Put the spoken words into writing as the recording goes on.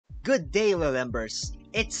Good day, little members!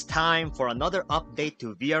 It's time for another update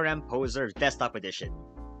to VRM Poser Desktop Edition.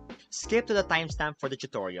 Skip to the timestamp for the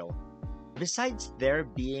tutorial. Besides there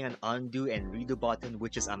being an undo and redo button,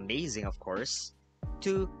 which is amazing of course,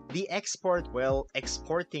 to the export, well,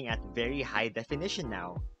 exporting at very high definition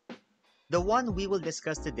now. The one we will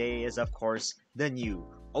discuss today is of course the new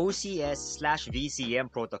OCS/VCM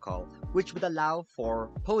protocol, which would allow for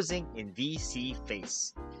posing in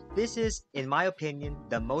Vseeface. This is, in my opinion,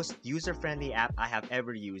 the most user-friendly app I have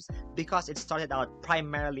ever used because it started out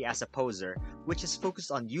primarily as a poser, which is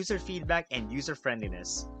focused on user feedback and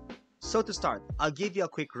user-friendliness. So to start, I'll give you a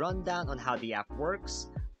quick rundown on how the app works,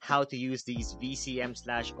 how to use these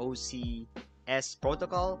VCM/OCS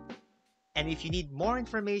protocol, and if you need more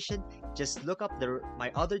information, just look up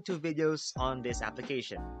my other two videos on this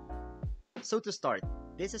application. So to start,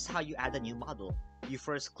 this is how you add a new model. You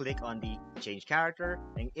first click on the change character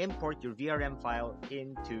and import your VRM file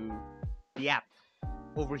into the app.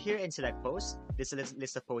 Over here in select pose, this is a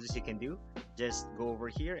list of poses you can do. Just go over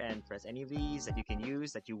here and press any of these that you can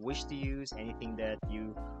use, that you wish to use, anything that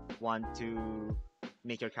you want to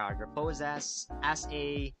make your character pose as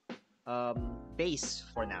a base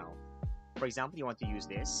for now. For example, you want to use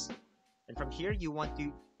this, and from here if you want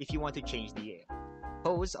to change the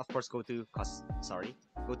pose, of course go to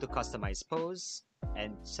customize pose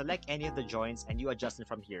and select any of the joints, and you adjust it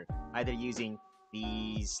from here, either using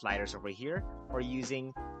these sliders over here or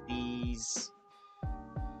using these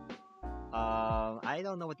I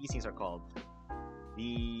don't know what these things are called,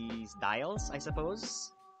 these dials, I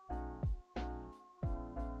suppose.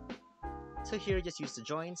 So here, just use the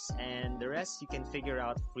joints, and the rest you can figure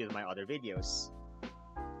out with my other videos.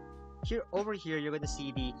 Over here, you're going to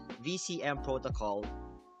see the VCM protocol,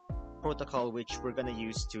 which we're going to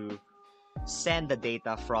use to send the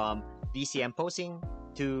data from VCM posing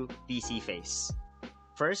to Vseeface.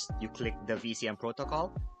 First, you click the VCM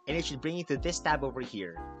protocol, and it should bring you to this tab over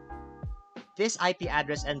here. This IP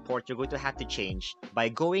address and port you're going to have to change by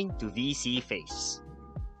going to Vseeface.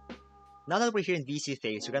 Now that we're here in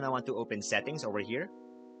Vseeface, you're going to want to open Settings over here.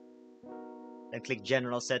 Then click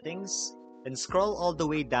General Settings. Then scroll all the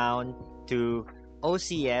way down to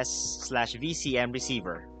OCS/VCM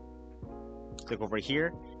Receiver. Click over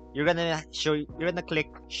here. You're gonna click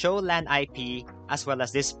Show LAN IP as well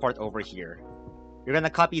as this port over here. You're gonna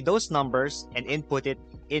copy those numbers and input it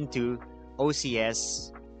into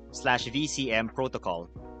OCS/VCM protocol.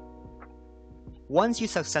 Once you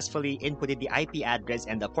successfully inputted the IP address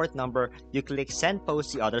and the port number, you click Send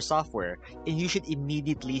Post to other software, and you should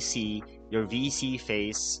immediately see your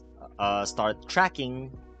Vseeface start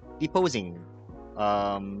tracking the posing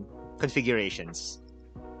configurations.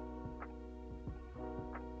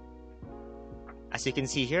 As you can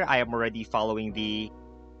see here, I am already following the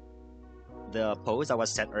pose that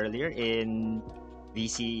was set earlier in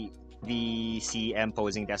VCM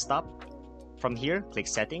posing desktop. From here, click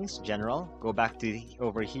Settings, General, go back to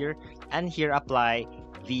over here, and here apply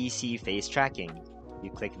Vseeface tracking.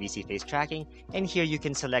 You click Vseeface tracking, and here you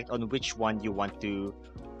can select on which one you want to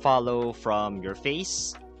follow, from your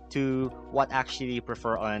face to what actually you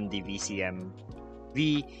prefer on the VCM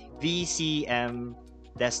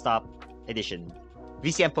desktop edition,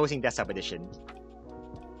 VCM posing desktop edition.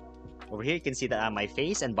 Over here, you can see that my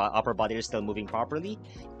face and upper body are still moving properly.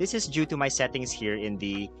 This is due to my settings here in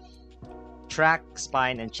the track,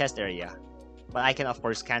 spine, and chest area. But I can of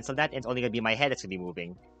course cancel that, and it's only going to be my head that's going to be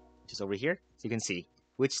moving. Just over here, so you can see,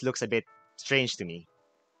 which looks a bit strange to me.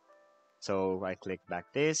 So I click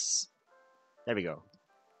back this. There we go.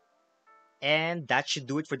 And that should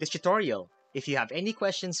do it for this tutorial. If you have any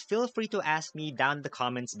questions, feel free to ask me down in the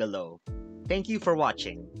comments below. Thank you for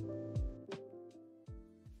watching.